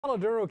Palo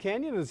Duro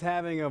Canyon is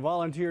having a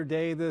volunteer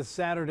day this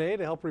Saturday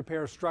to help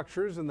repair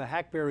structures in the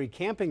Hackberry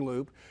Camping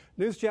Loop.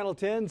 News Channel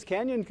 10's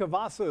Canyon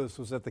Cavazos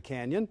was at the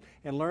canyon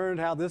and learned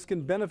how this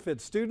can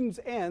benefit students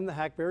and the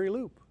Hackberry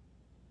Loop.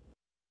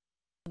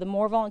 The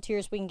more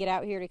volunteers we can get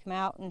out here to come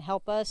out and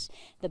help us,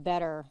 the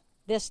better.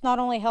 This not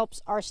only helps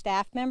our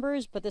staff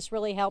members, but this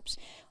really helps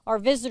our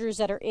visitors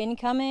that are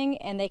incoming,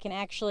 and they can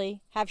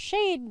actually have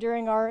shade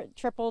during our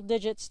triple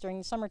digits during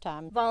the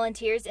summertime.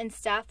 Volunteers and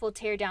staff will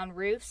tear down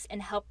roofs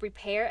and help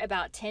repair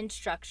about 10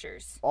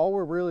 structures. All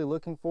we're really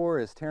looking for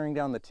is tearing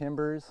down the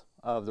timbers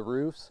of the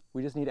roofs.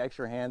 We just need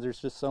extra hands. There's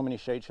just so many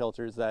shade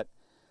shelters that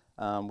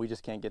we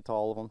just can't get to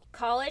all of them.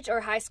 College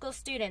or high school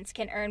students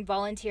can earn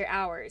volunteer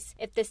hours.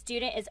 If the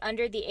student is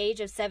under the age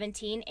of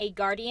 17, a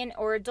guardian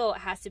or adult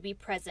has to be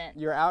present.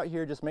 You're out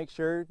here, just make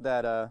sure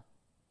that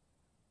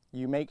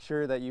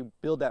you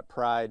build that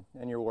pride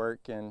in your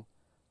work and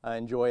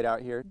enjoy it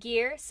out here.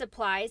 Gear,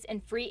 supplies,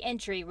 and free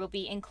entry will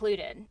be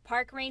included.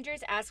 Park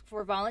rangers ask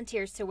for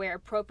volunteers to wear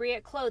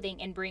appropriate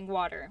clothing and bring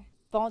water.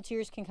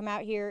 Volunteers can come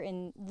out here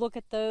and look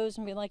at those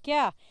and be like,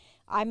 yeah,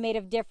 I made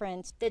a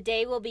difference. The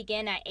day will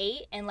begin at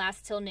 8 and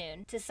last till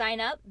noon. To sign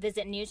up,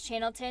 visit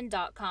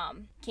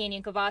newschannel10.com.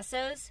 Canyon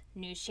Cavazos,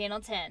 News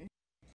Channel 10.